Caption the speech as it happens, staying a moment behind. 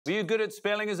Were you good at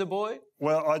spelling as a boy?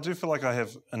 Well, I do feel like I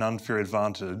have an unfair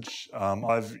advantage.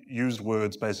 I've used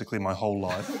words basically my whole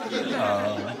life.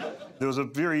 There was a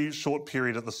very short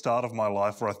period at the start of my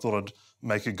life where I thought I'd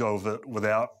make a go of it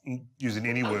without using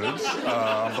any words,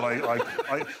 but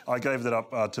I gave that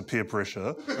up to peer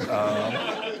pressure.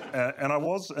 And I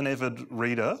was an avid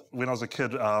reader. When I was a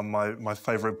kid, my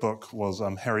favourite book was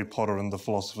Harry Potter and the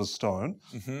Philosopher's Stone.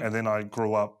 And then I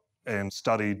grew up and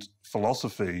studied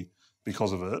philosophy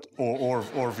because of it, or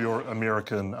of your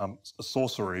American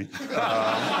sorcery.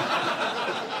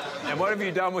 And what have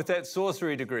you done with that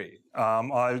sorcery degree?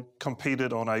 I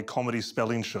competed on a comedy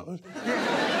spelling show.